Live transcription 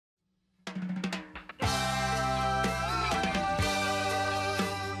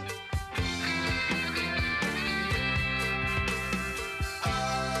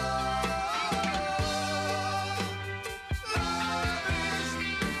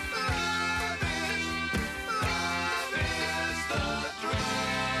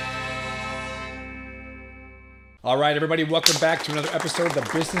All right, everybody, welcome back to another episode of The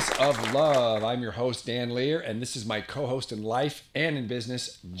Business of Love. I'm your host, Dan Lear, and this is my co-host in life and in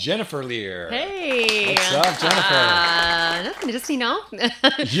business, Jennifer Lear. Hey. What's up, Jennifer? Nothing, just,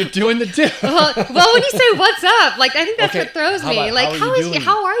 You're doing the deal. well, when you say what's up, like, I think that's Okay, what throws me. about, Like, how are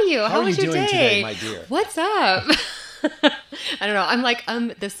you? How are was you your doing day? today, my dear? What's up? I don't know. I'm like,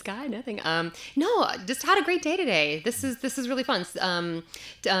 this guy, nothing. No, just had a great day today. This is really fun.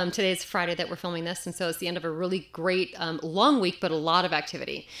 Today's Friday that we're filming this, and so it's the end of a really great long week, but a lot of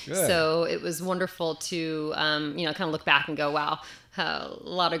activity. Good. So it was wonderful to kind of look back and go, wow. A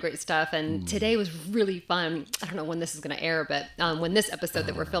lot of great stuff, and today was really fun. I don't know when this is going to air, but when this episode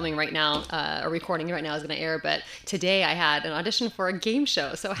that we're filming right now, or recording right now, is going to air. But today I had an audition for a game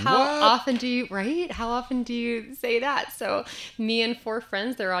show. So how often do you say that? So me and 4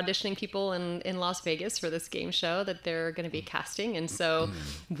 friends, they're auditioning people in Las Vegas for this game show that they're going to be casting, and so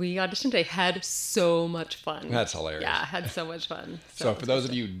we auditioned today. Had so much fun. That's hilarious. Yeah, had so much fun. So for those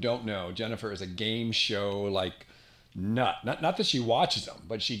of you who don't know, Jennifer is a game show not that she watches them,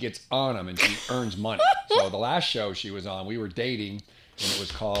 but she gets on them and she earns money. So the last show she was on, we were dating, and it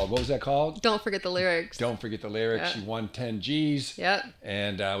was called, what was that called? Don't Forget the Lyrics. Don't Forget the Lyrics. Yep. She won 10 G's. Yep.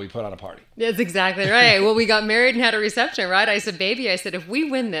 And we put on a party. That's exactly right. Well, we got married and had a reception, right? I said, baby, if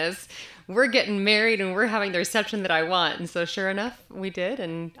we win this, we're getting married and we're having the reception that I want. And so sure enough, we did,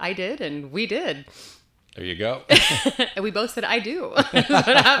 and I did, and we did. There you go. And we both said, I do. That's what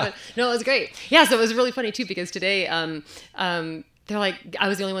happened. No, it was great. Yeah, so it was really funny, too, because today they're like, I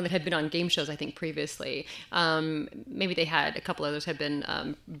was the only one that had been on game shows, I think, previously. Maybe they had, a couple others had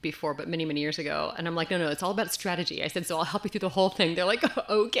been before, but many, many years ago. And I'm like, no, it's all about strategy. I said, so I'll help you through the whole thing. They're like,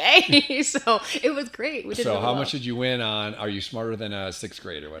 okay. So it was great. We did So really how well. much did you win on Are You Smarter Than a 6th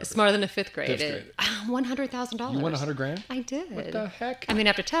grade or whatever? Smarter than a 5th grade. Fifth grade. $100,000. You won $100,000? I did. What the heck? I mean,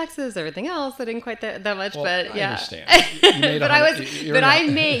 after taxes, everything else, I didn't quite that much, Well, but yeah. I understand. You made but I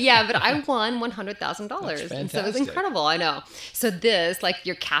won $100,000, That's and so it was fantastic. incredible. I know. So this, like,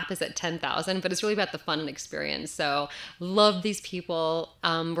 your cap is at 10,000, but it's really about the fun and experience. So love these people.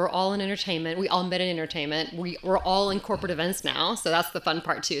 We're all in entertainment. We all met in entertainment. We're all in corporate events now, so that's the fun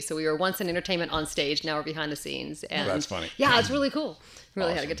part too. So we were once in entertainment on stage, now we're behind the scenes. And that's funny. Yeah, it's really cool.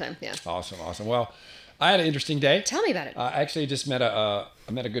 Really had a Awesome. good time. Yeah. Awesome. Well, I had an interesting day. Tell me about it. I actually just met a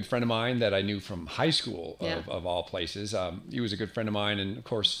good friend of mine that I knew from high school, Yeah. of all places. He was a good friend of mine, and of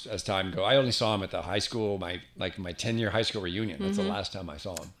course, as time goes, I only saw him at the high school, my 10-year high school reunion. That's the last time I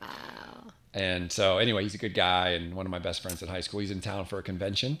saw him. Wow. And so anyway, he's a good guy and one of my best friends at high school. He's in town for a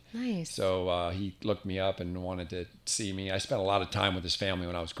convention. Nice. So he looked me up and wanted to see me. I spent a lot of time with his family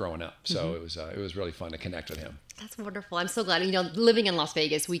when I was growing up. So it was really fun to connect with him. That's wonderful. I'm so glad. Living in Las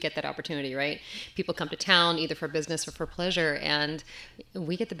Vegas, we get that opportunity, right? People come to town either for business or for pleasure, and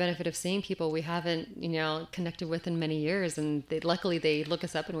we get the benefit of seeing people we haven't, connected with in many years. And luckily, they look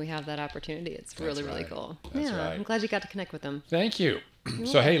us up, and we have that opportunity. It's really, really cool. That's yeah, right. I'm glad you got to connect with them. Thank you.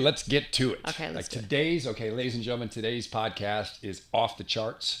 So, hey, let's get to it. Okay, let's do it. Ladies and gentlemen, today's podcast is off the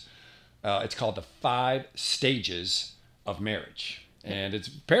charts. It's called The 5 Stages of Marriage. And it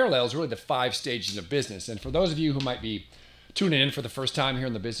parallels really the 5 stages of business. And for those of you who might be tuning in for the first time here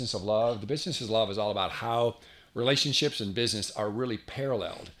in the Business of Love, the Business of Love is all about how relationships and business are really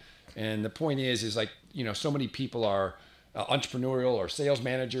paralleled. And the point is like, so many people are entrepreneurial or sales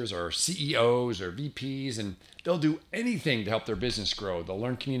managers or CEOs or VPs, and they'll do anything to help their business grow. They'll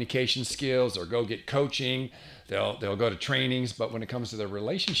learn communication skills or go get coaching. They'll go to trainings. But when it comes to their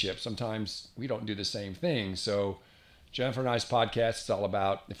relationships, sometimes we don't do the same thing. So Jennifer and I's podcast is all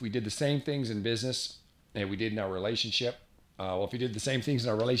about if we did the same things in business and we did in our relationship. If we did the same things in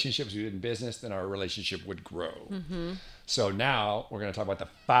our relationships as we did in business, then our relationship would grow. Mm-hmm. So now we're going to talk about the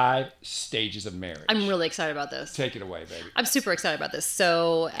 5 stages of marriage. I'm really excited about this. Take it away, baby. I'm super excited about this.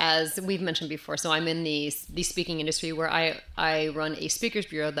 So as we've mentioned before, so I'm in the speaking industry where I run a speakers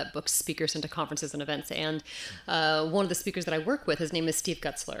bureau that books speakers into conferences and events. And one of the speakers that I work with, his name is Steve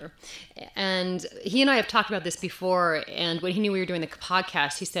Gutzler. And he and I have talked about this before. And when he knew we were doing the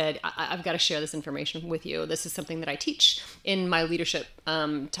podcast, he said, I've got to share this information with you. This is something that I teach in my leadership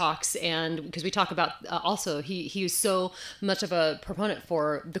talks. And because we talk about also, he was so much of a proponent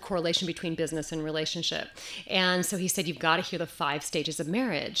for the correlation between business and relationship. And so he said, you've got to hear the 5 stages of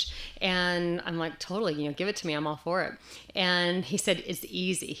marriage. And I'm like, totally, give it to me. I'm all for it. And he said, it's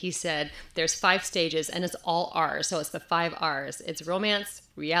easy. He said, there's 5 stages and it's all R's. So it's the 5 R's. It's romance,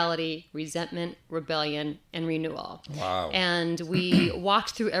 reality, resentment, rebellion, and renewal. Wow. And we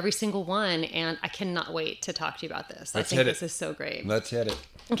walked through every single one, and I cannot wait to talk to you about this. I think this is so great. Let's hit it.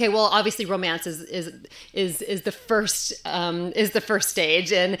 Okay, well, obviously, romance is the first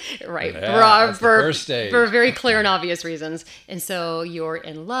stage, and right for very clear and obvious reasons. And so you're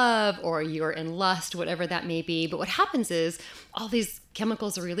in love or you're in lust, whatever that may be. But what happens is all these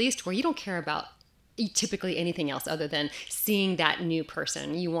chemicals are released where you don't care about typically anything else other than seeing that new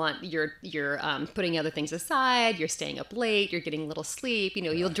person. You're putting other things aside, you're staying up late, you're getting little sleep,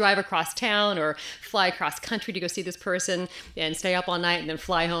 you'll drive across town or fly across country to go see this person and stay up all night and then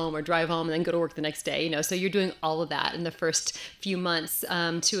fly home or drive home and then go to work the next day, so you're doing all of that in the first few months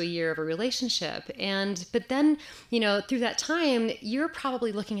to a year of a relationship. But then, through that time, you're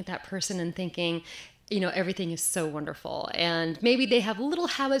probably looking at that person and thinking, everything is so wonderful. And maybe they have little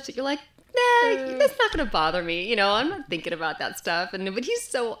habits that you're like, nah, that's not going to bother me. I'm not thinking about that stuff. But he's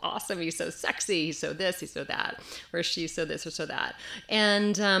so awesome. He's so sexy. He's so this, he's so that, or she's so this or so that.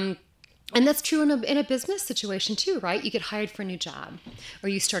 And that's true in a business situation too, right? You get hired for a new job or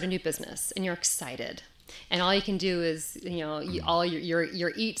you start a new business and you're excited. And all you can do is,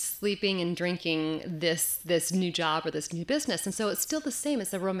 you're eat, sleeping, and drinking this new job or this new business. And so it's still the same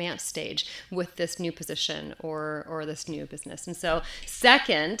as the romance stage with this new position or this new business. And so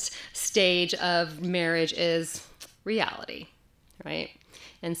second stage of marriage is reality, right?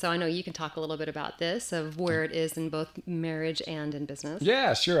 And so I know you can talk a little bit about this, of where it is in both marriage and in business.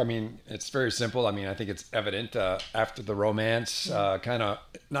 Yeah, sure. I mean, it's very simple. I mean, I think it's evident after the romance, kind of,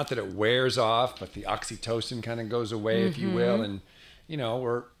 not that it wears off, but the oxytocin kind of goes away, if you will. And,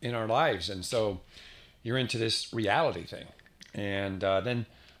 we're in our lives. And so you're into this reality thing. And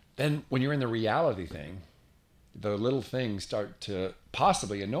then when you're in the reality thing, the little things start to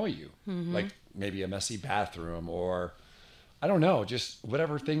possibly annoy you, like maybe a messy bathroom or, I don't know, just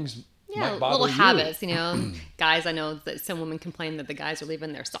whatever things might bother little you. habits, Guys, I know that some women complain that the guys are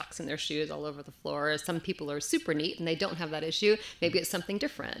leaving their socks and their shoes all over the floor. Some people are super neat and they don't have that issue. Maybe it's something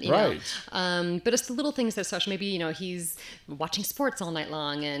different, right. But it's the little things that social. Maybe, he's watching sports all night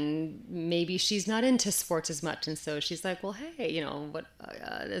long and maybe she's not into sports as much. And so she's like, well, hey, what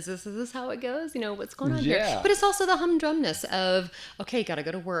is this how it goes? What's going on here? But it's also the humdrumness of, okay, got to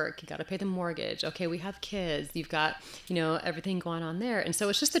go to work. You got to pay the mortgage. Okay, we have kids. You've got, everything going on there. And so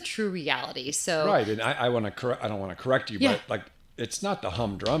it's just the true reality. So right, and I don't want to correct you, but like it's not the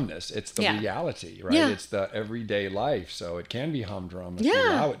humdrumness, it's the reality, right? It's the everyday life. So it can be humdrum if you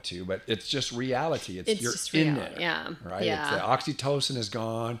allow it to, but it's just reality. It's you're just in there, right? It's the oxytocin is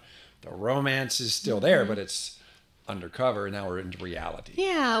gone, the romance is still there, but it's undercover. Now we're into reality.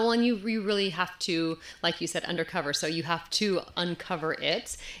 Yeah, well, and you really have to, like you said, undercover. So you have to uncover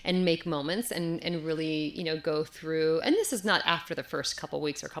it and make moments and really, go through. And this is not after the first couple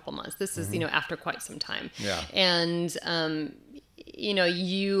weeks or couple months. This is, after quite some time. Yeah. And,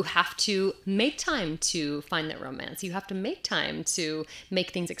 you have to make time to find that romance. You have to make time to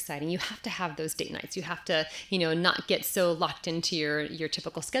make things exciting. You have to have those date nights. You have to, not get so locked into your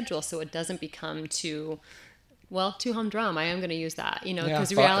typical schedule so it doesn't become too humdrum. I am going to use that,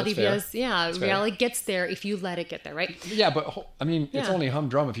 because reality reality gets there if you let it get there, right? Yeah, but I mean, it's only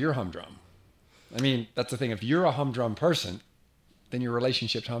humdrum if you're humdrum. I mean, that's the thing. If you're a humdrum person, then your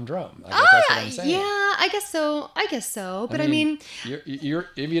relationship's humdrum. I guess that's what I'm saying. Yeah, I guess so. But I mean, you're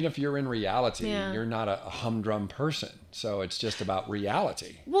even if you're in reality, you're not a humdrum person. So it's just about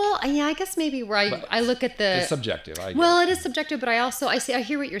reality. Well, yeah, I guess maybe where I look at the... It's subjective. It is subjective, but I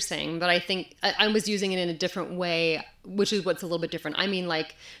hear what you're saying, but I think I was using it in a different way, which is what's a little bit different. I mean,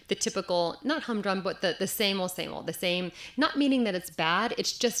 like the typical, not humdrum, but the same old, the same, not meaning that it's bad,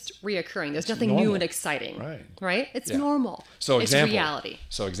 it's just reoccurring. There's nothing new and exciting. Right? It's normal. So it's reality.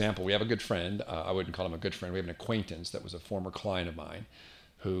 So example, we have a good friend. I wouldn't call him a good friend. We have an acquaintance that was a former client of mine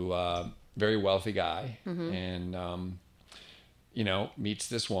who... very wealthy guy, and meets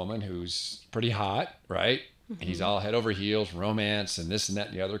this woman who's pretty hot, right? He's all head over heels, romance, and this and that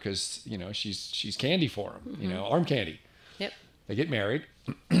and the other, because she's candy for him, arm candy. Yep. They get married.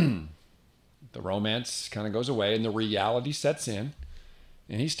 The romance kind of goes away, and the reality sets in,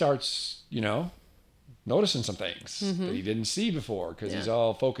 and he starts, noticing some things that he didn't see before because he's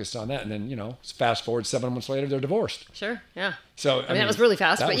all focused on that. And then, fast forward 7 months later, they're divorced. Sure. Yeah. So, I mean, that was really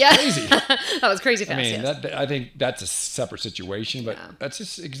fast, that but was crazy. That was crazy fast. I mean, I think that's a separate situation, but that's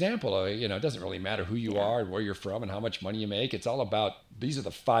just an example of, it doesn't really matter who you are and where you're from and how much money you make. It's all about these are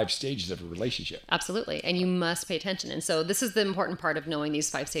the 5 stages of a relationship. Absolutely. And you must pay attention. And so this is the important part of knowing these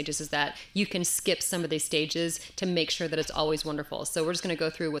 5 stages, is that you can skip some of these stages to make sure that it's always wonderful. So we're just going to go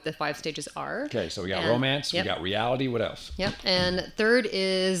through what the 5 stages are. Okay. So we got romance, we got reality. What else? Yep. And third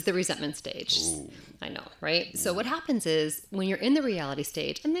is the resentment stage. Ooh. I know, right? So what happens is when you're in the reality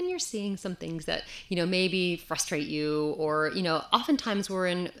stage and then you're seeing some things that, maybe frustrate you, or, oftentimes we're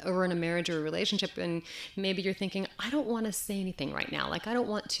in a marriage or a relationship and maybe you're thinking, I don't want to say anything right now. Like, I don't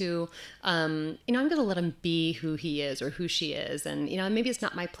want to, I'm going to let him be who he is or who she is. And, maybe it's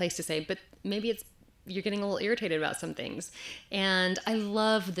not my place to say, but maybe you're getting a little irritated about some things. And I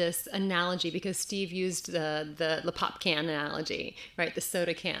love this analogy because Steve used the pop can analogy, right? The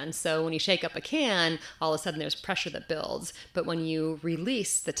soda can. So when you shake up a can, all of a sudden there's pressure that builds. But when you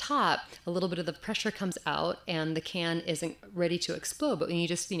release the top, a little bit of the pressure comes out and the can isn't ready to explode. But when you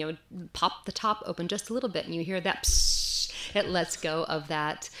just, pop the top open just a little bit and you hear that psst, it lets go of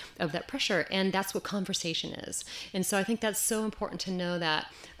that pressure. And that's what conversation is. And so I think that's so important to know that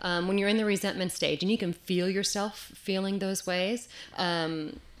when you're in the resentment stage and you can feel yourself feeling those ways,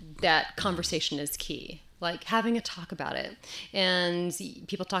 that conversation is key. Like having a talk about it. And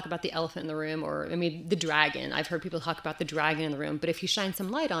people talk about the elephant in the room, or the dragon. I've heard people talk about the dragon in the room, but if you shine some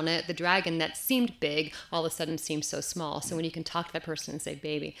light on it, the dragon that seemed big all of a sudden seems so small. So when you can talk to that person and say,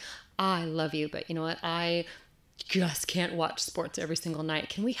 baby, I love you, but you know what? I just can't watch sports every single night.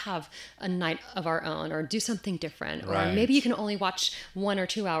 Can we have a night of our own, or do something different? Right. Or maybe you can only watch 1 or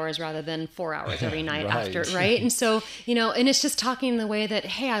 2 hours rather than 4 hours every night Right. after, right? And so, and it's just talking in the way that,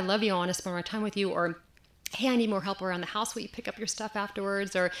 hey, I love you, I want to spend more time with you, or hey, I need more help around the house. Will you pick up your stuff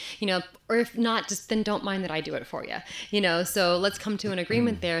afterwards? Or, or if not, just then don't mind that I do it for you. So let's come to an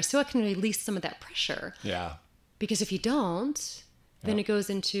agreement there so I can release some of that pressure. Yeah. Because if you don't, then it goes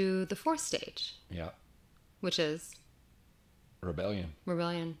into the 4th stage. Yeah. Which is?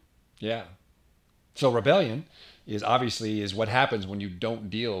 Rebellion. Yeah. So rebellion is what happens when you don't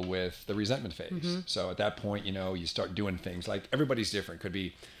deal with the resentment phase. Mm-hmm. So at that point, you start doing things like everybody's different. Could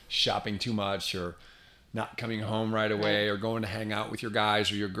be shopping too much, or not coming home right away, or going to hang out with your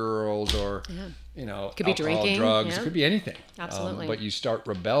guys or your girls, or, could be alcohol, drinking, drugs. It could be anything. Absolutely. But you start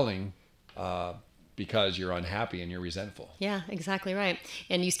rebelling because you're unhappy and you're resentful. Yeah, exactly right.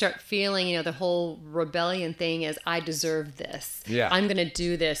 And you start feeling, the whole rebellion thing is, I deserve this. Yeah. I'm going to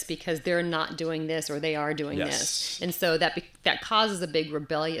do this because they're not doing this or they are doing this. And so that causes a big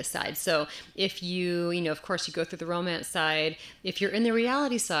rebellious side. So if you, of course you go through the romance side, if you're in the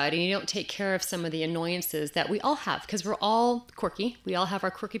reality side and you don't take care of some of the annoyances that we all have, because we're all quirky. We all have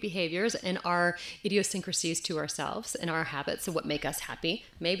our quirky behaviors and our idiosyncrasies to ourselves and our habits of what make us happy.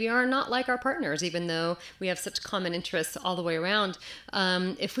 Maybe are not like our partners, even though we have such common interests all the way around.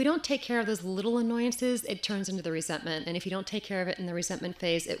 If we don't take care of those little annoyances, it turns into the resentment. And if you don't take care of it in the resentment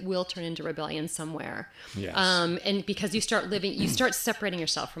phase, it will turn into rebellion somewhere. Yes. And because you start separating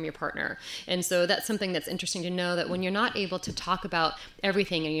yourself from your partner. And so that's something that's interesting to know, that when you're not able to talk about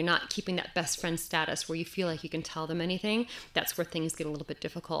everything and you're not keeping that best friend status where you feel like you can tell them anything, that's where things get a little bit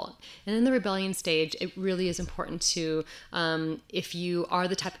difficult. And in the rebellion stage, it really is important to, if you are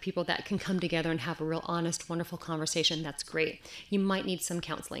the type of people that can come together and have a real honest, wonderful conversation, that's great. You might need some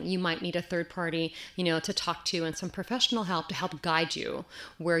counseling. You might need a third party, to talk to, and some professional help to help guide you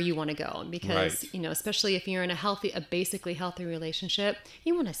where you want to go. Because, Right. Especially if you're in a basically healthy relationship,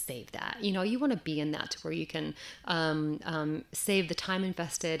 you want to save that. You want to be in that to where you can save the time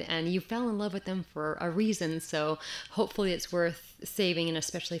invested, and you fell in love with them for a reason. So hopefully it's worth saving, and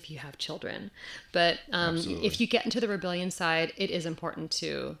especially if you have children. But if you get into the rebellion side, it is important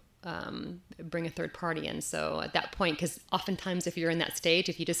to bring a third party in. So at that point, because oftentimes if you're in that stage,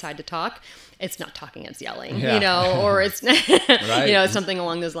 if you decide to talk, it's not talking, it's yelling, or it's, Right. Something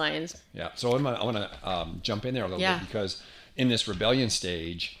along those lines. Yeah. So I want to jump in there a little bit, because in this rebellion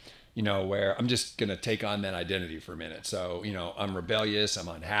stage, where I'm just going to take on that identity for a minute. So, I'm rebellious, I'm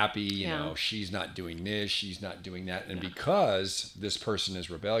unhappy, she's not doing this, she's not doing that. And because this person is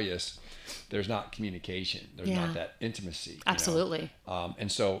rebellious, there's not communication. There's not that intimacy. Absolutely.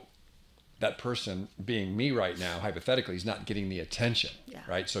 And so that person, being me right now, hypothetically, is not getting the attention,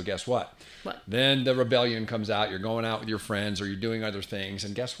 right? So guess what? Then the rebellion comes out. You're going out with your friends, or you're doing other things.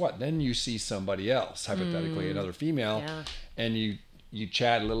 And guess what? Then you see somebody else, hypothetically, another female, and you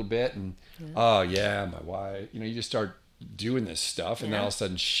chat a little bit, and oh yeah, my wife, you just start doing this stuff, and then all of a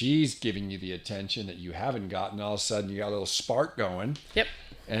sudden she's giving you the attention that you haven't gotten. All of a sudden you got a little spark going. Yep.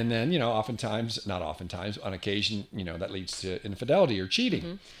 And then, not oftentimes, on occasion, that leads to infidelity or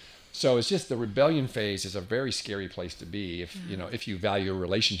cheating. So it's just the rebellion phase is a very scary place to be if if you value a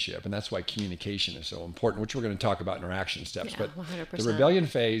relationship, and that's why communication is so important, which we're going to talk about in our action steps. Yeah, but 100%. the rebellion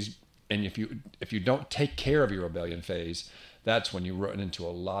phase, and if you don't take care of your rebellion phase, that's when you run into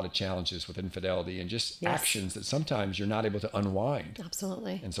a lot of challenges with infidelity and just actions that sometimes you're not able to unwind.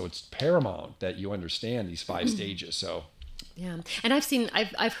 Absolutely. And so it's paramount that you understand these 5 stages. So yeah, and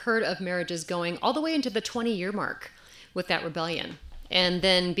I've heard of marriages going all the way into the 20-year mark with that rebellion. And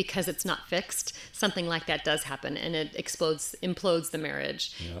then because it's not fixed, something like that does happen and it implodes the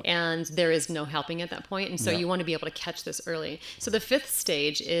marriage. Yep. And there is no helping at that point. And so you want to be able to catch this early. So the 5th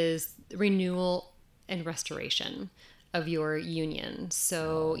stage is renewal and restoration of your union.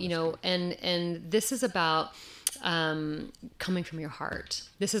 So, and this is about coming from your heart.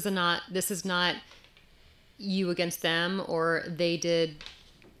 This is not you against them or they did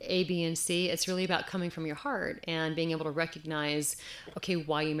A, B, and C. It's really about coming from your heart and being able to recognize, okay,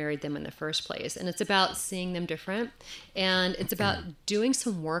 why you married them in the first place. And it's about seeing them different. And it's about doing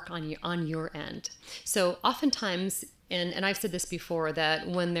some work on your end. So oftentimes, and I've said this before, that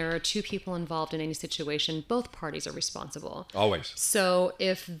when there are 2 people involved in any situation, both parties are responsible. Always. So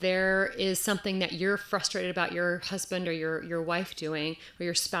if there is something that you're frustrated about your husband or your wife doing, or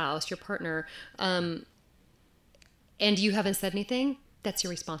your spouse, your partner, and you haven't said anything, that's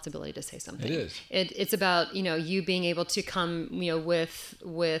your responsibility to say something. It is. It's about, you being able to come,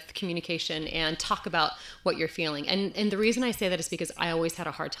 with communication and talk about what you're feeling. And the reason I say that is because I always had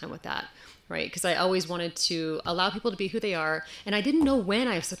a hard time with that, right? Because I always wanted to allow people to be who they are. And I didn't know when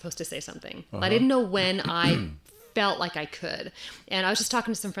I was supposed to say something. I didn't know when I felt like I could. And I was just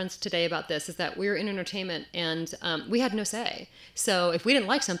talking to some friends today about this, is that we were in entertainment and we had no say. So if we didn't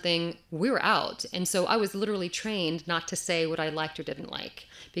like something, we were out. And so I was literally trained not to say what I liked or didn't like.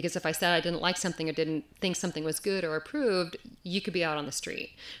 Because if I said I didn't like something or didn't think something was good or approved, you could be out on the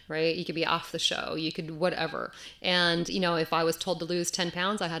street, right? You could be off the show, you could whatever. And, if I was told to lose 10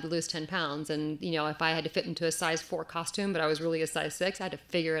 pounds, I had to lose 10 pounds. And, if I had to fit into a size 4 costume, but I was really a size 6, I had to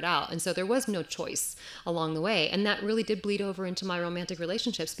figure it out. And so there was no choice along the way. And that really did bleed over into my romantic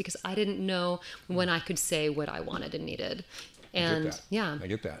relationships because I didn't know when I could say what I wanted and needed. And I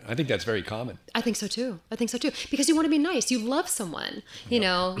get that. I think that's very common. I think so too. Because you want to be nice. You love someone. You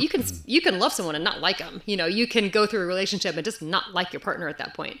can love someone and not like them. You can go through a relationship and just not like your partner at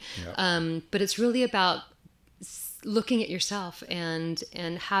that point. Yep. But it's really about looking at yourself and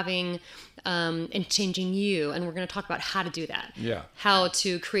having and changing you. And we're going to talk about how to do that. Yeah. How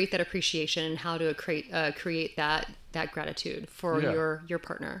to create that appreciation and how to create that gratitude for your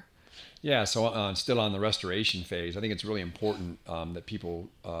partner. Yeah, so still on the restoration phase, I think it's really important that people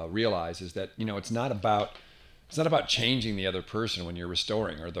realize is that it's not about changing the other person when you're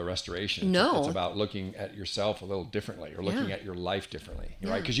restoring or the restoration. No, it's about looking at yourself a little differently or looking at your life differently,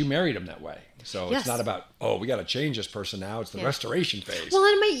 right? Because you married them that way, so it's not about we got to change this person now. It's the restoration phase. Well,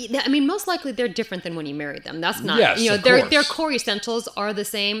 I mean, most likely they're different than when you married them. That's not their core essentials are the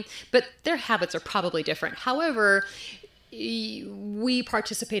same, but their habits are probably different. However, we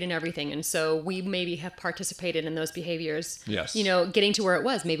participate in everything, and so we maybe have participated in those behaviors. Yes. Getting to where it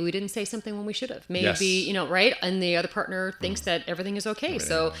was. Maybe we didn't say something when we should have. Maybe right, and the other partner thinks that everything is okay.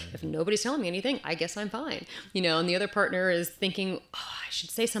 So if nobody's telling me anything, I guess I'm fine. And the other partner is thinking, I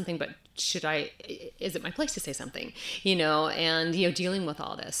should say something, but should I? Is it my place to say something? And dealing with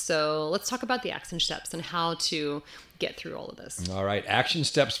all this. So let's talk about the action steps and how to get through all of this. All right, action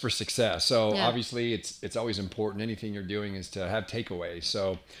steps for success. So obviously it's always important. Anything you're doing is to have takeaways.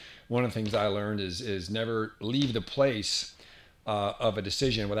 So one of the things I learned is never leave the place of a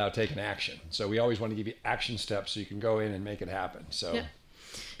decision without taking action. So we always want to give you action steps so you can go in and make it happen. So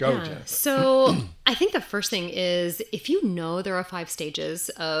go, Jennifer. So I think the first thing is, if you know there are 5 stages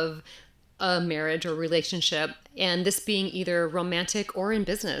of a marriage or relationship, and this being either romantic or in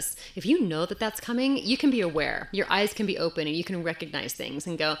business, if you know that that's coming, you can be aware. Your eyes can be open and you can recognize things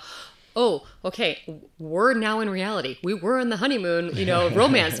and go, oh, okay, we're now in reality. We were in the honeymoon,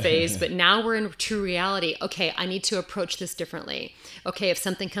 romance phase, but now we're in true reality. Okay, I need to approach this differently. Okay, if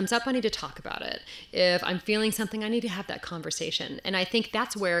something comes up, I need to talk about it. If I'm feeling something, I need to have that conversation. And I think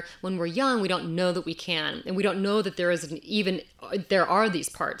that's where, when we're young, we don't know that we can, and we don't know that there are these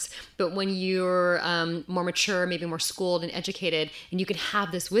parts. But when you're more mature, maybe more schooled and educated, and you can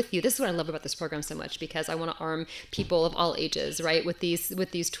have this with you. This is what I love about this program so much, because I want to arm people of all ages, right, with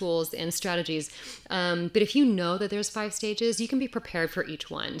these tools and strategies. But if you know that there's 5 stages, you can be prepared for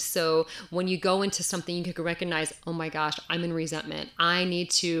each one. So when you go into something, you can recognize, oh my gosh, I'm in resentment. I need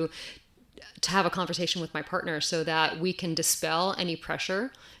to to have a conversation with my partner so that we can dispel any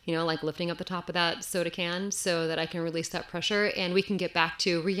pressure, like lifting up the top of that soda can so that I can release that pressure and we can get back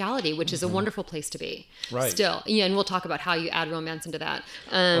to reality, which is a wonderful place to be. Right. Still. And we'll talk about how you add romance into that.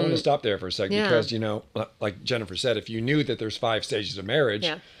 I want to stop there for a second because, like Jennifer said, if you knew that there's 5 stages of marriage,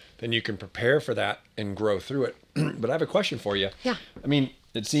 then you can prepare for that and grow through it. But I have a question for you. Yeah. I mean,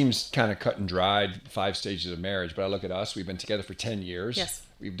 it seems kind of cut and dried, 5 stages of marriage, but I look at us, we've been together for 10 years. Yes.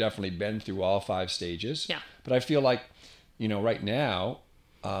 We've definitely been through all 5 stages. Yeah. But I feel like, right now,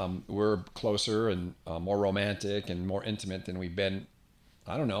 we're closer and more romantic and more intimate than we've been,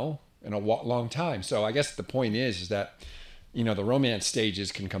 I don't know, in a long time. So I guess the point is that, the romance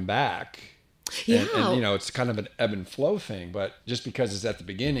stages can come back. Yeah. And it's kind of an ebb and flow thing, but just because it's at the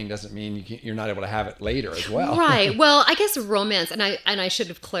beginning doesn't mean you're not able to have it later as well. Right. Well, I guess romance, and I should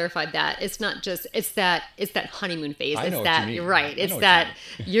have clarified that it's not just it's that honeymoon phase. I know it's that what you mean. right. It's that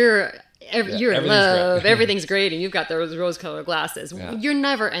you're in love, everything's great, and you've got those rose-colored glasses. Yeah. You're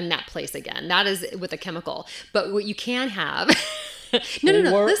never in that place again. That is with a chemical. But what you can have.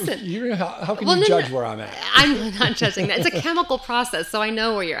 No. Listen. How can you judge where I'm at? I'm not judging that. It's a chemical process, so I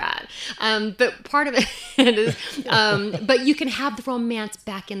know where you're at. But part of it is, but you can have the romance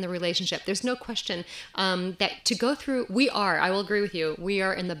back in the relationship. There's no question that to go through, I will agree with you, we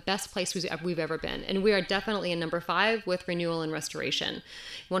are in the best place we've ever been. And we are definitely in number 5 with renewal and restoration.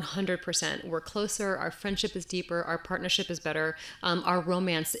 100%. We're closer, our friendship is deeper, our partnership is better, our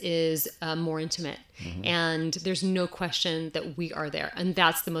romance is more intimate. Mm-hmm. And there's no question that we are there. And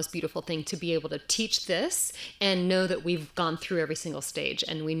that's the most beautiful thing, to be able to teach this and know that we've gone through every single stage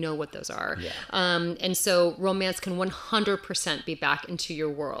and we know what those are. Yeah. And so romance can 100% be back into your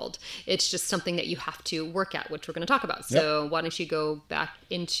world. It's just something that you have to work at, which we're going to talk about. So why don't you go back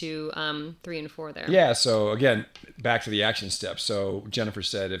into 3 and 4 there? Yeah. So again, back to the action steps. So Jennifer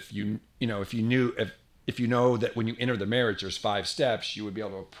said, if you know that when you enter the marriage, there's 5 steps, you would be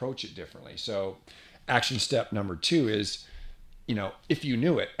able to approach it differently. So action step number 2 is, if you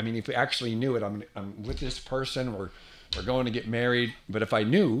knew it, if we actually knew it, I'm with this person, we're going to get married. But if I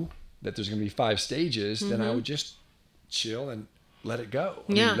knew that there's going to be 5 stages, then I would just chill and let it go.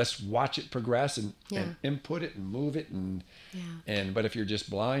 Let's watch it progress and input it and move it. But if you're just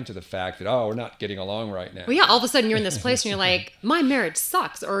blind to the fact that, we're not getting along right now. Well, all of a sudden you're in this place and you're like, my marriage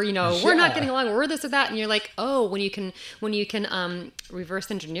sucks, or, we're not getting along, or we're this or that. And you're like, when you can reverse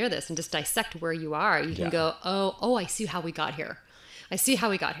engineer this and just dissect where you are, you can go, I see how we got here. I see how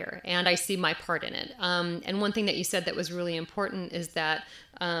we got here, and I see my part in it. And one thing that you said that was really important is that,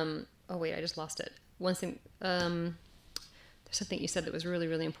 I just lost it. One thing, there's something you said that was really,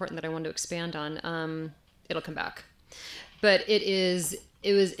 really important that I wanted to expand on. It'll come back. But it's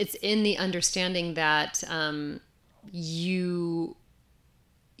in the understanding that you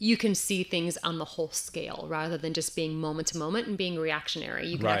can see things on the whole scale rather than just being moment to moment and being reactionary.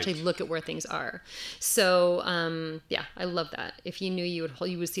 You can actually look at where things are. So I love that. If you knew, you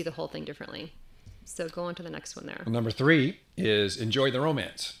would see the whole thing differently. So go on to the next one there. Well, number 3 is enjoy the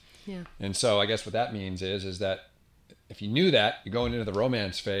romance. Yeah. And so I guess what that means is that if you knew that, you're going into the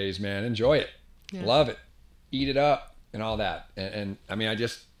romance phase, man, enjoy it. Yeah. Love it. Eat it up. And all that. And I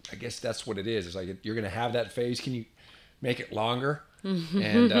guess that's what it is. It's like, you're going to have that phase. Can you make it longer?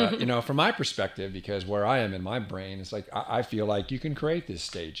 And, from my perspective, because where I am in my brain, it's like, I feel like you can create this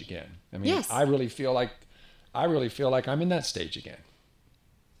stage again. Yes. I really feel like I'm in that stage again.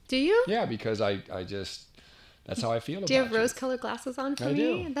 Do you? Yeah, because that's how I feel about it. Do you have rose-colored glasses on for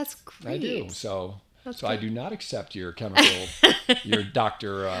me? Do. That's great. I do. So I do not accept your chemical, your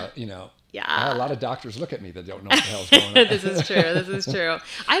doctor, Yeah. A lot of doctors look at me that don't know what the hell's going on. This is true.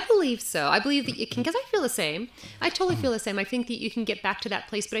 I believe so. I believe that you can, because I feel the same. I totally feel the same. I think that you can get back to that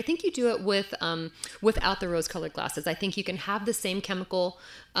place, but I think you do it without the rose-colored glasses. I think you can have the same chemical,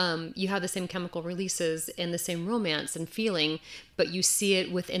 releases and the same romance and feeling, but you see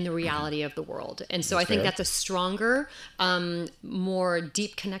it within the reality of the world. And so I think that's a stronger, more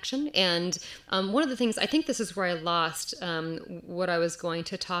deep connection. And one of the things, I think this is where I lost what I was going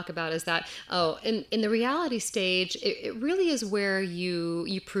to talk about, is that, in the reality stage, it really is where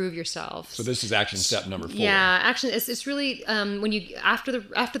you prove yourself. So this is action step number 4. Yeah, action. It's really when you after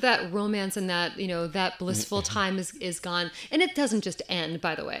that romance and that that blissful time is gone, and it doesn't just end,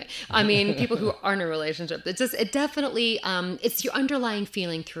 by the way. People who aren't in a relationship, it definitely it's your underlying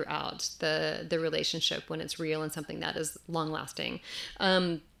feeling throughout the relationship when it's real and something that is long lasting.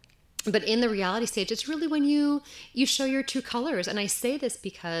 But in the reality stage, it's really when you show your true colors. And I say this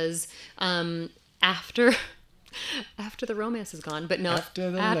because after After the romance is gone, but no,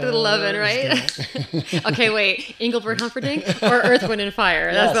 After the lovin', right? Okay, wait. Engelbert Humperdinck or Earth, Wind, and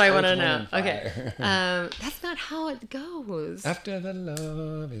Fire? That's Yes, what I Earth, want to Wind, know. and Okay. Fire. That's not how it goes. After the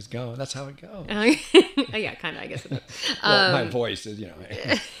love is gone. That's how it goes. Yeah, kind of, I guess it is. Well, my voice is,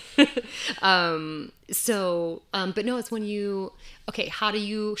 But no, it's when you, okay, how do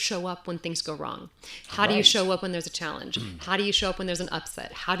you show up when things go wrong? How do you show up when there's a challenge? How do you show up when there's an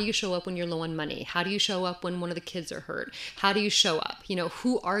upset? How do you show up when you're low on money? How do you show up when one of the kids are hurt? How do you show up?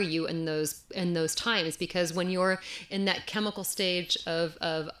 Who are you in those times? Because when you're in that chemical stage of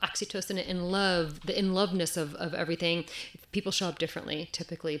oxytocin and love, the in loveness of everything, people show up differently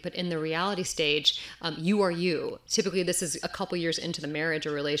typically, but in the reality stage, you are you. Typically, this is a couple years into the marriage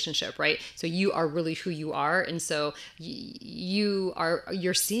or relationship, right? So you are really who you are, and so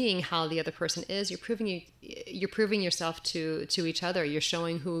you're seeing how the other person is. You're proving yourself to each other. You're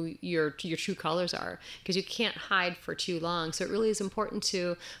showing who your true colors are, because you can't hide for too long. So it really is important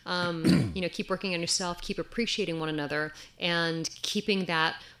to keep working on yourself, keep appreciating one another, and keeping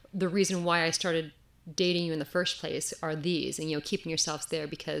that. The reason why I started dating you in the first place are these, and keeping yourselves there,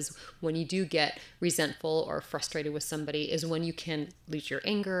 because when you do get resentful or frustrated with somebody is when you can lose your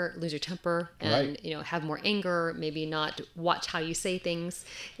anger, lose your temper, and have more anger, maybe not watch how you say things,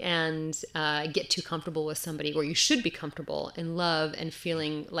 and get too comfortable with somebody where you should be comfortable in love and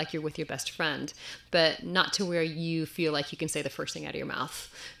feeling like you're with your best friend, but not to where you feel like you can say the first thing out of your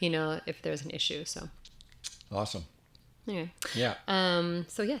mouth, if there's an issue. So Awesome. anyway. Yeah.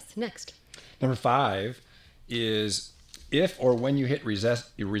 So yes, next. Number 5 is, if or when you hit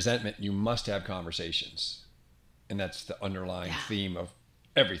resentment, you must have conversations. And that's the underlying theme of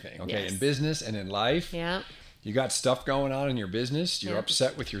everything. Okay. Yes. In business and in life. Yeah. You got stuff going on in your business. You're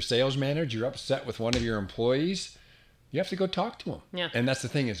upset with your sales manager. You're upset with one of your employees. You have to go talk to them. Yeah. And that's the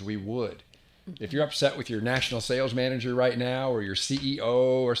thing, is we would. If you're upset with your national sales manager right now, or your CEO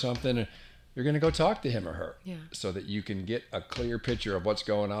or something, you're going to go talk to him or her, so that you can get a clear picture of what's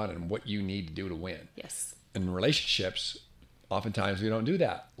going on and what you need to do to win. Yes. In relationships, oftentimes we don't do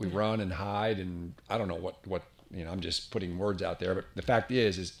that. We run and hide, and I don't know what I'm just putting words out there, but the fact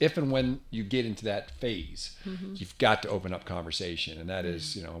is if and when you get into that phase, you've got to open up conversation, and that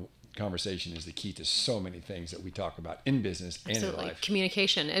is, conversation is the key to so many things that we talk about in business and in life.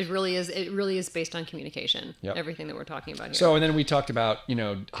 Communication. It really is based on communication. Yep. Everything that we're talking about here. So, and then we talked about,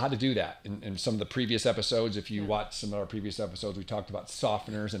 how to do that in some of the previous episodes. If you watch some of our previous episodes, we talked about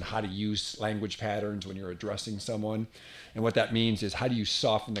softeners and how to use language patterns when you're addressing someone. And what that means is, how do you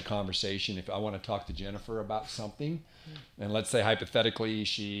soften the conversation? If I want to talk to Jennifer about something, and let's say hypothetically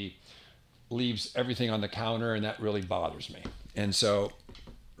she leaves everything on the counter and that really bothers me. And so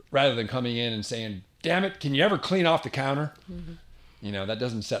rather than coming in and saying, damn it, can you ever clean off the counter? That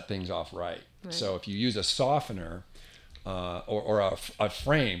doesn't set things off right. So if you use a softener or a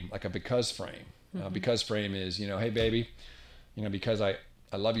frame, like a because frame. Because frame is, hey, baby, because I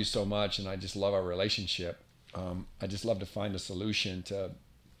love you so much and I just love our relationship. I just love to find a solution to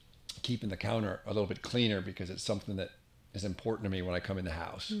keeping the counter a little bit cleaner, because it's something that is important to me when I come in the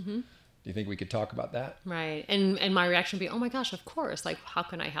house. Do you think we could talk about that? Right. And my reaction would be, oh my gosh, of course. Like, how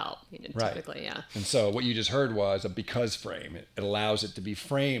can I help? Typically, yeah. And so what you just heard was a because frame. It allows it to be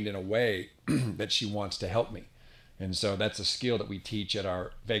framed in a way that she wants to help me. And so that's a skill that we teach at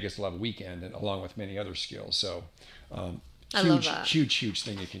our Vegas Love Weekend, and along with many other skills. So I love that. Huge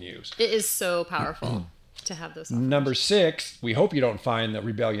thing you can use. It is so powerful to have those. Number 6, we hope you don't find the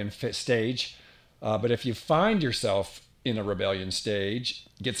rebellion stage. But if you find yourself in a rebellion stage,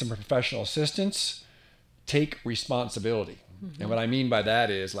 get some professional assistance, take responsibility. And what I mean by that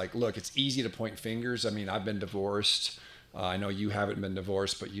is, like, look, it's easy to point fingers. I mean, I've been divorced. I know you haven't been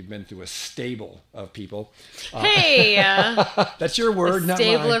divorced, but you've been through a stable of people. Hey! That's your word, not mine.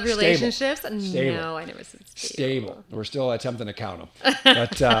 Stable of relationships? Stable. No, I never said stable. Stable. We're still attempting to count them.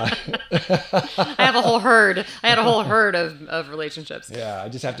 But, I have a whole herd. I had a whole herd of relationships. Yeah, I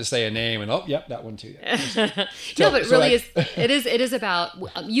just have to say a name and, yep, that one too. No, but it is about,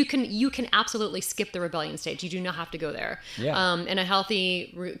 you can absolutely skip the rebellion stage. You do not have to go there. Yeah. In a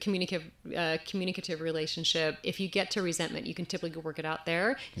healthy communicative relationship, if you get to resentment, you can typically work it out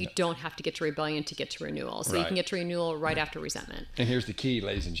there. You don't have to get to rebellion to get to renewal. So you can get to renewal right after resentment. And here's the key,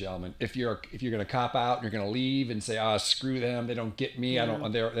 ladies and gentlemen. If you're going to cop out and you're going to leave and say, screw them, they don't get me, they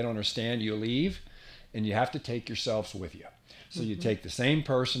don't understand, you leave, and you have to take yourselves with you. So you take the same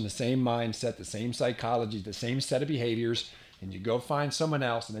person, the same mindset, the same psychology, the same set of behaviors, and you go find someone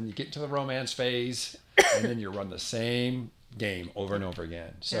else, and then you get into the romance phase, and then you run the same game over and over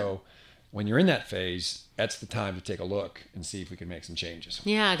again. So when you're in that phase, that's the time to take a look and see if we can make some changes.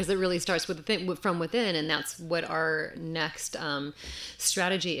 Yeah, because it really starts from within, and that's what our next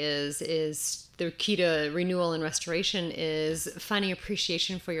strategy is the key to renewal and restoration is finding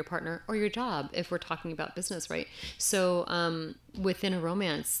appreciation for your partner or your job, if we're talking about business, right? So within a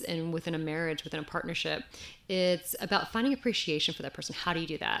romance and within a marriage, within a partnership, it's about finding appreciation for that person. How do you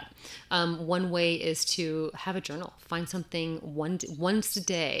do that? One way is to have a journal. Find something once a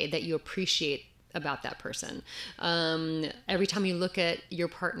day that you appreciate about that person. Every time you look at your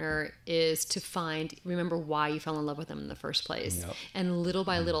partner is to remember why you fell in love with them in the first place. Yep. And little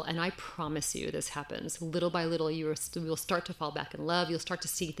by little, and I promise you this happens, little by little you'll start to fall back in love. You'll start to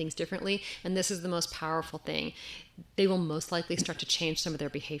see things differently. And this is the most powerful thing. They will most likely start to change some of their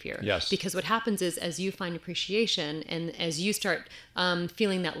behavior. Yes. Because what happens is as you find appreciation and as you start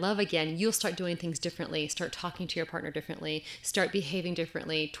feeling that love again, you'll start doing things differently, start talking to your partner differently, start behaving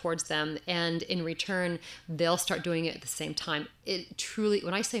differently towards them. And in return, they'll start doing it at the same time. It truly,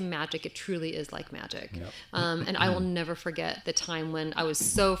 when I say magic, it truly is like magic. Yep. And I will never forget the time when I was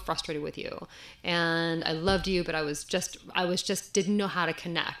so frustrated with you and I loved you, but I was just didn't know how to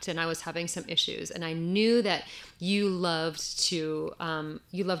connect and I was having some issues. And I knew that you loved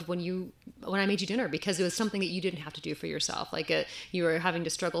when I made you dinner because it was something that you didn't have to do for yourself. Like you were having to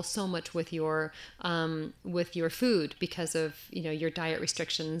struggle so much with your food because of, your diet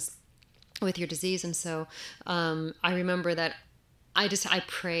restrictions with your disease. And so, I remember that I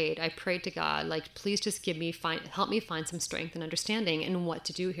prayed to God, like, please just help me find some strength and understanding in what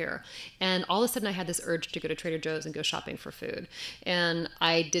to do here. And all of a sudden I had this urge to go to Trader Joe's and go shopping for food. And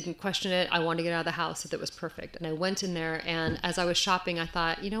I didn't question it. I wanted to get out of the house if it was perfect. And I went in there, and as I was shopping, I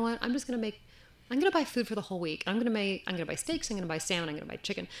thought, you know what, I'm going to buy food for the whole week. I'm going to buy steaks. I'm going to buy salmon. I'm going to buy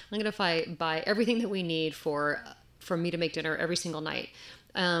chicken. I'm going to buy everything that we need for me to make dinner every single night.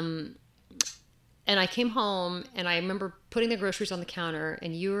 And I came home and I remember putting the groceries on the counter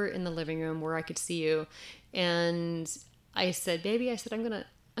and you were in the living room where I could see you. And I said, baby, I'm going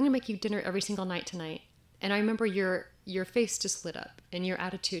to make you dinner every single night tonight. And I remember your face just lit up and your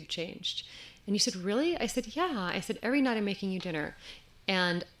attitude changed. And you said, really? I said, yeah. I said, every night I'm making you dinner.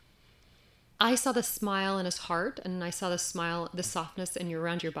 And I saw the smile in his heart and I saw the softness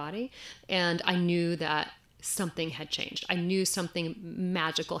around your body. And I knew that something had changed. I knew something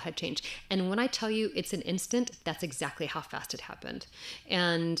magical had changed. And when I tell you it's an instant, that's exactly how fast it happened.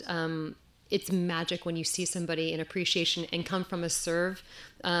 And it's magic when you see somebody in appreciation and come from a serve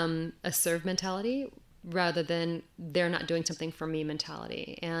mentality rather than they're not doing something for me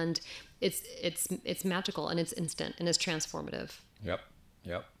mentality. And it's magical and it's instant and it's transformative.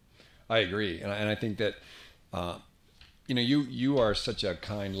 Yep. I agree. And I think that, you are such a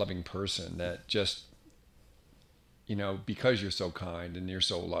kind, loving person that just, because you're so kind and you're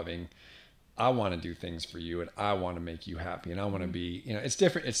so loving, I want to do things for you and I want to make you happy and I want to be, it's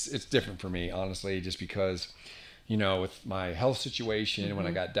different. It's different for me, honestly, just because, with my health situation, when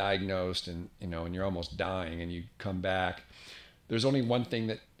I got diagnosed and you're almost dying and you come back, there's only one thing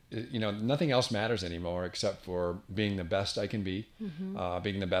that, nothing else matters anymore except for being the best I can be,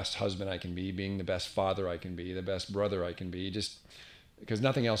 being the best husband I can be, being the best father I can be, the best brother I can be, just because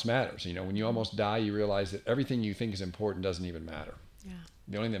nothing else matters. When you almost die, you realize that everything you think is important doesn't even matter. Yeah.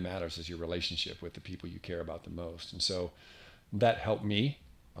 The only thing that matters is your relationship with the people you care about the most. And so that helped me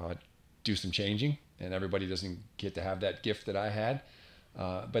do some changing, and everybody doesn't get to have that gift that I had.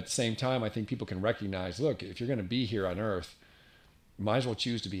 But at the same time, I think people can recognize, look, if you're going to be here on earth, you might as well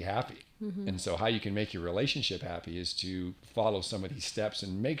choose to be happy. And so how you can make your relationship happy is to follow some of these steps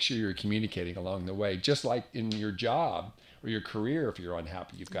and make sure you're communicating along the way. Just like in your job or your career, if you're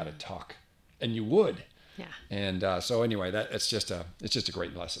unhappy, you've got to talk, and you would. Yeah. And so anyway, it's just a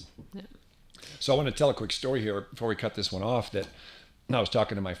great lesson. Yeah. So I want to tell a quick story here before we cut this one off. That I was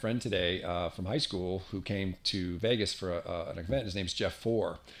talking to my friend today from high school who came to Vegas for an event. His name's Jeff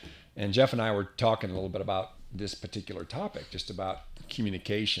Four, and Jeff and I were talking a little bit about this particular topic, just about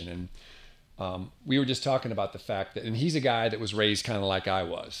communication. And we were just talking about the fact that, and he's a guy that was raised kind of like I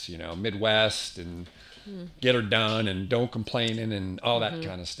was, Midwest and get her done and don't complain and all that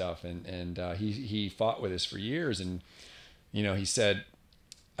kind of stuff. And he fought with us for years. And, he said,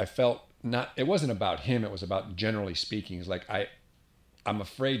 I felt it wasn't about him. It was about, generally speaking, it's like, I'm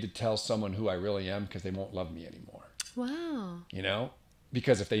afraid to tell someone who I really am because they won't love me anymore. Wow.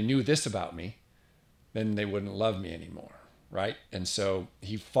 Because if they knew this about me, then they wouldn't love me anymore. Right. And so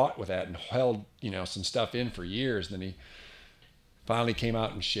he fought with that and held, some stuff in for years. And then he finally came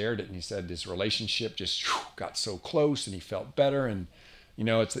out and shared it. And he said his relationship just got so close and he felt better. And,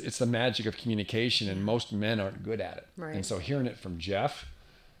 it's the magic of communication, and most men aren't good at it. Right. And so hearing it from Jeff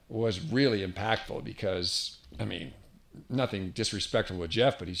was really impactful because, I mean, nothing disrespectful with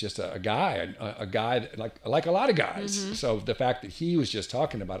Jeff, but he's just a guy that, like a lot of guys. Mm-hmm. So the fact that he was just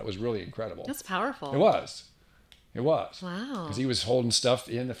talking about it was really incredible. That's powerful. It was. Wow. Because he was holding stuff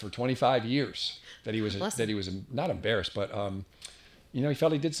in for 25 years that he was not embarrassed, but he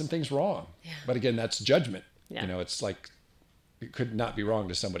felt he did some things wrong. Yeah. But again, that's judgment. Yeah. It's like it could not be wrong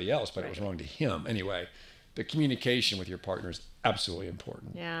to somebody else, but it was wrong to him anyway. The communication with your partner is absolutely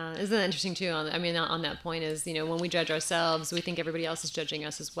important. Yeah, isn't that interesting too? On that point is, when we judge ourselves, we think everybody else is judging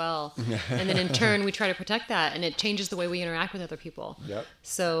us as well, and then in turn we try to protect that, and it changes the way we interact with other people. Yep.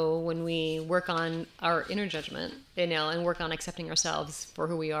 So when we work on our inner judgment, and work on accepting ourselves for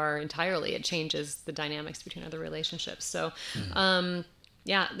who we are entirely, it changes the dynamics between other relationships. So.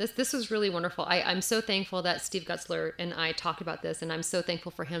 Yeah, this was really wonderful. I'm so thankful that Steve Gutzler and I talked about this, and I'm so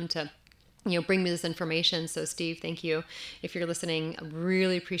thankful for him to bring me this information. So Steve, thank you. If you're listening, I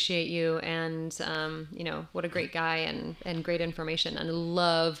really appreciate you. And, what a great guy and great information. And I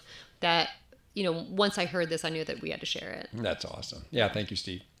love that, once I heard this, I knew that we had to share it. That's awesome. Yeah. Thank you,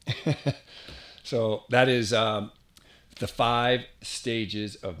 Steve. So that is the 5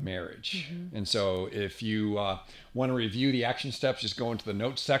 stages of marriage. Mm-hmm. And so if you want to review the action steps, just go into the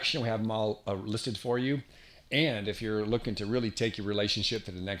notes section. We have them all listed for you. And if you're looking to really take your relationship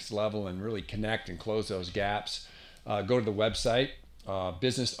to the next level and really connect and close those gaps, go to the website,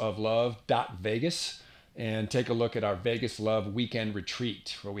 businessoflove.vegas, and take a look at our Vegas Love Weekend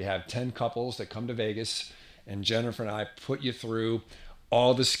Retreat, where we have 10 couples that come to Vegas, and Jennifer and I put you through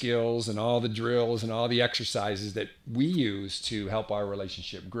all the skills and all the drills and all the exercises that we use to help our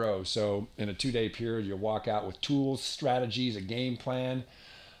relationship grow. So in a 2-day period, you'll walk out with tools, strategies, a game plan,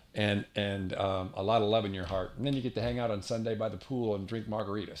 and a lot of love in your heart. And then you get to hang out on Sunday by the pool and drink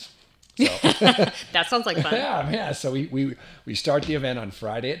margaritas. So that sounds like fun. Yeah. So we start the event on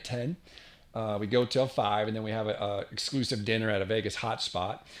Friday at 10. We go till 5, and then we have a exclusive dinner at a Vegas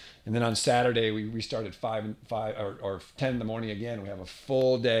hotspot. And then on Saturday, we start at 5 or 10 in the morning again. We have a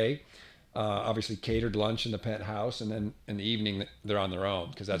full day, obviously catered lunch in the penthouse. And then in the evening, they're on their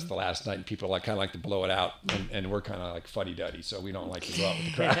own, because that's the last night, and people kind of like to blow it out. And we're kind of like fuddy-duddy, so we don't like to go out with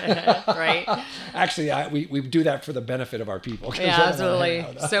the crowd. Right. Actually, we do that for the benefit of our people. Yeah, absolutely.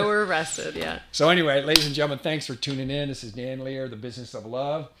 So we're rested, yeah. So anyway, ladies and gentlemen, thanks for tuning in. This is Dan Lear, The Business of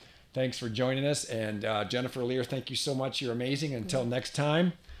Love. Thanks for joining us. And Jennifer Lear, thank you so much. You're amazing. Until next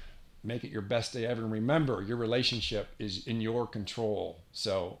time, make it your best day ever. And remember, your relationship is in your control.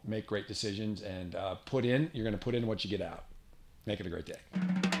 So make great decisions and you're going to put in what you get out. Make it a great day.